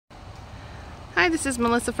Hi, this is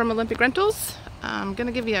Melissa from Olympia Rentals. I'm going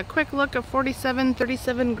to give you a quick look of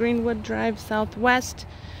 4737 Greenwood Drive Southwest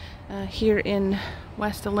here in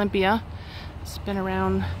West Olympia. Spin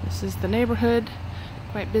around. This is the neighborhood.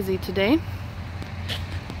 Quite busy today.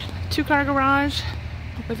 Two-car garage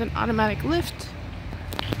with an automatic lift.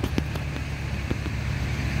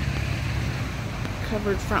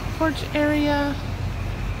 Covered front porch area.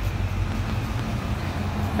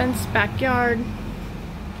 Fenced backyard.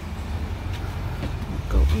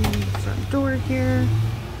 Go in the front door here.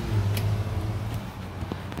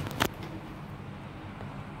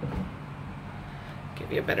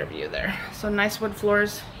 Give you a better view there. So nice wood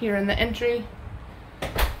floors here in the entry.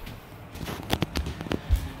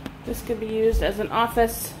 This could be used as an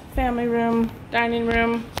office, family room, dining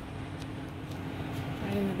room.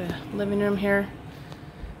 Right into the living room here.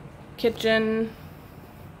 Kitchen.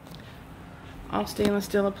 All stainless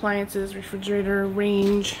steel appliances, refrigerator,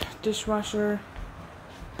 range, dishwasher.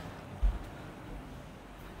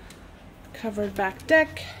 Covered back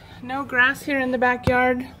deck. No grass here in the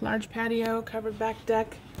backyard. Large patio, covered back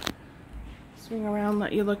deck. Swing around,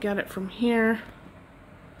 let you look at it from here.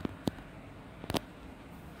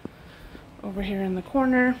 Over here in the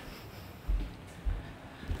corner.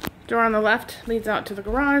 Door on the left leads out to the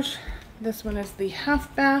garage. This one is the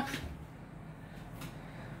half bath.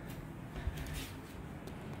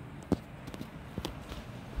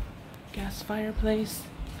 Gas fireplace.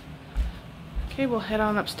 Okay, we'll head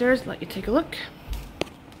on upstairs, let you take a look.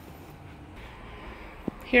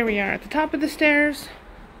 Here we are at the top of the stairs.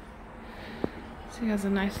 So it has a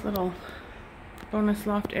nice little bonus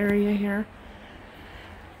loft area here.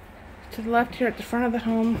 To the left here at the front of the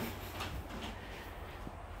home,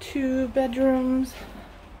 2 bedrooms.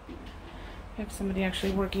 I have somebody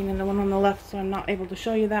actually working in the one on the left, so I'm not able to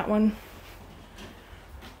show you that one.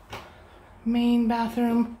 Main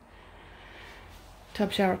bathroom,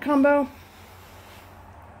 tub shower combo.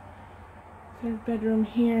 3rd bedroom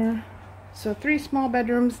here. So 3 small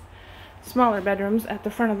bedrooms, smaller bedrooms at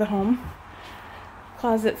the front of the home.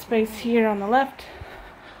 Closet space here on the left.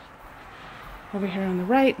 Over here on the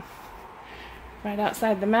right. Right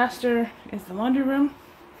outside the master is the laundry room.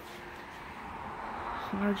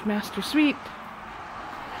 Large master suite.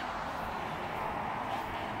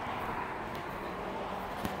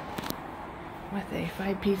 With a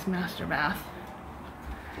 5-piece master bath.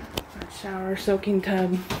 Shower, soaking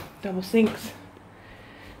tub, double sinks,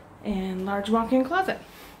 and large walk-in closet.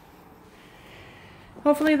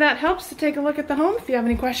 Hopefully that helps to take a look at the home. If you have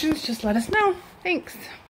any questions, just let us know. Thanks.